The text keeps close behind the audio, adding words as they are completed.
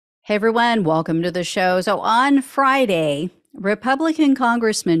Hey everyone, welcome to the show. So on Friday, Republican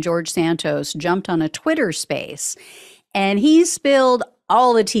Congressman George Santos jumped on a Twitter space and he spilled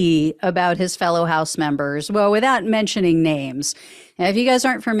all the tea about his fellow House members, well, without mentioning names. Now, if you guys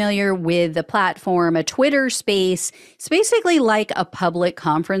aren't familiar with the platform, a Twitter space, it's basically like a public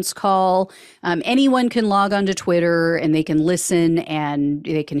conference call. Anyone can log onto Twitter and they can listen and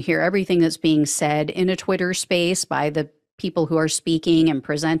they can hear everything that's being said in a Twitter space by the people who are speaking and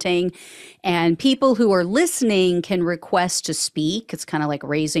presenting, and people who are listening can request to speak. It's kind of like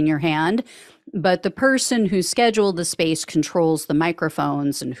raising your hand, but the person who scheduled the space controls the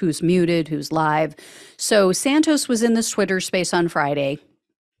microphones and who's muted, who's live. So Santos was in this Twitter space on Friday.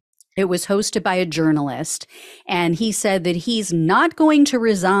 It was hosted by a journalist, and he said that he's not going to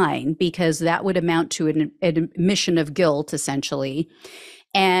resign because that would amount to an admission of guilt, essentially.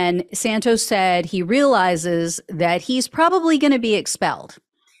 And Santos said he realizes that he's probably going to be expelled.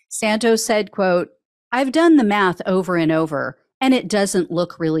 Santos said, quote, "I've done the math over and over, and it doesn't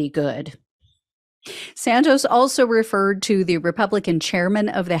look really good." Santos also referred to the Republican chairman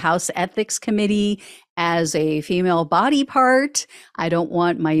of the House Ethics Committee as a female body part. I don't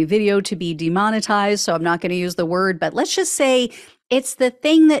want my video to be demonetized, so I'm not going to use the word, but let's just say it's the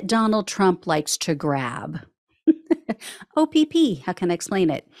thing that Donald Trump likes to grab. OPP, how can I explain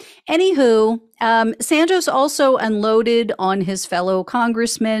it? Anywho, Santos also unloaded on his fellow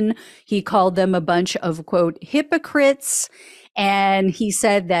congressmen. He called them a bunch of, quote, hypocrites. And he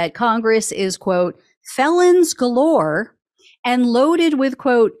said that Congress is, quote, felons galore and loaded with,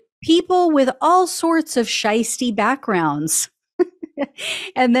 quote, people with all sorts of shisty backgrounds.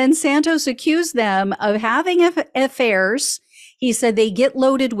 And then Santos accused them of having affairs. He said they get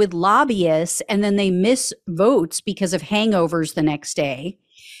loaded with lobbyists and then they miss votes because of hangovers the next day.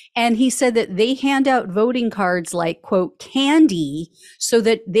 And he said that they hand out voting cards like, quote, candy so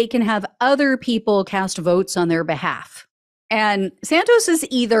that they can have other people cast votes on their behalf. And Santos is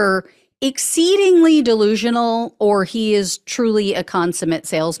either exceedingly delusional or he is truly a consummate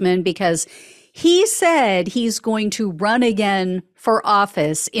salesman, because he said he's going to run again for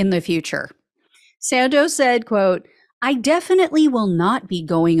office in the future. Santos said, quote, "I definitely will not be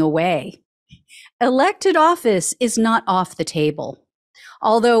going away. Elected office is not off the table."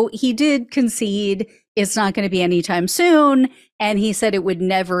 Although he did concede it's not going to be anytime soon, and he said it would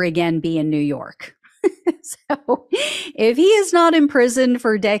never again be in New York. So if he is not imprisoned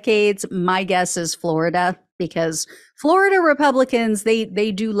for decades, my guess is Florida, because Florida Republicans, they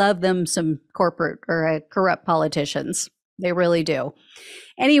do love them some corporate or corrupt politicians. They really do.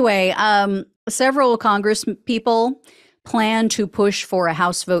 Anyway, several Congress people plan to push for a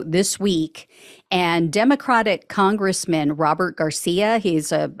House vote this week. And Democratic Congressman Robert Garcia,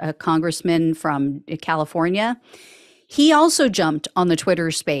 he's a congressman from California, he also jumped on the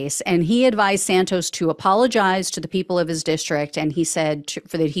Twitter space and he advised Santos to apologize to the people of his district. And he said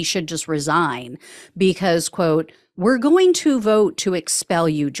that he should just resign because, quote, "We're going to vote to expel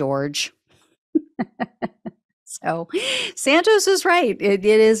you, George." So Santos is right. It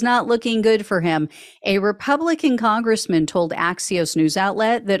is not looking good for him. A Republican congressman told Axios news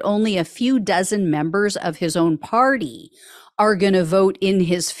outlet that only a few dozen members of his own party are going to vote in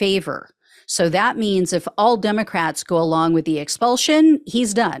his favor. So that means if all Democrats go along with the expulsion,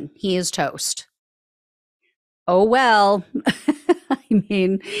 he's done. He is toast. Oh, well, I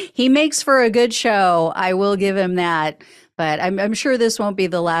mean, he makes for a good show. I will give him that. But I'm sure this won't be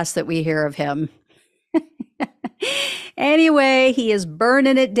the last that we hear of him. Anyway, he is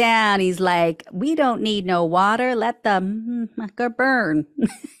burning it down. He's like, "We don't need no water. Let the burn."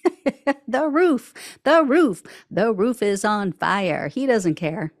 The roof is on fire. He doesn't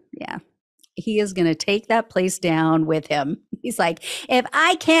care. Yeah. He is going to take that place down with him. He's like, "If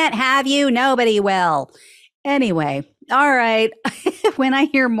I can't have you, nobody will." Anyway, all right. When I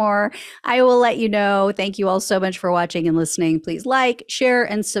hear more, I will let you know. Thank you all so much for watching and listening. Please like, share,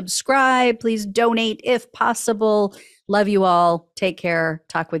 and subscribe. Please donate if possible. Love you all. Take care.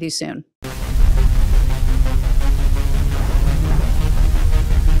 Talk with you soon.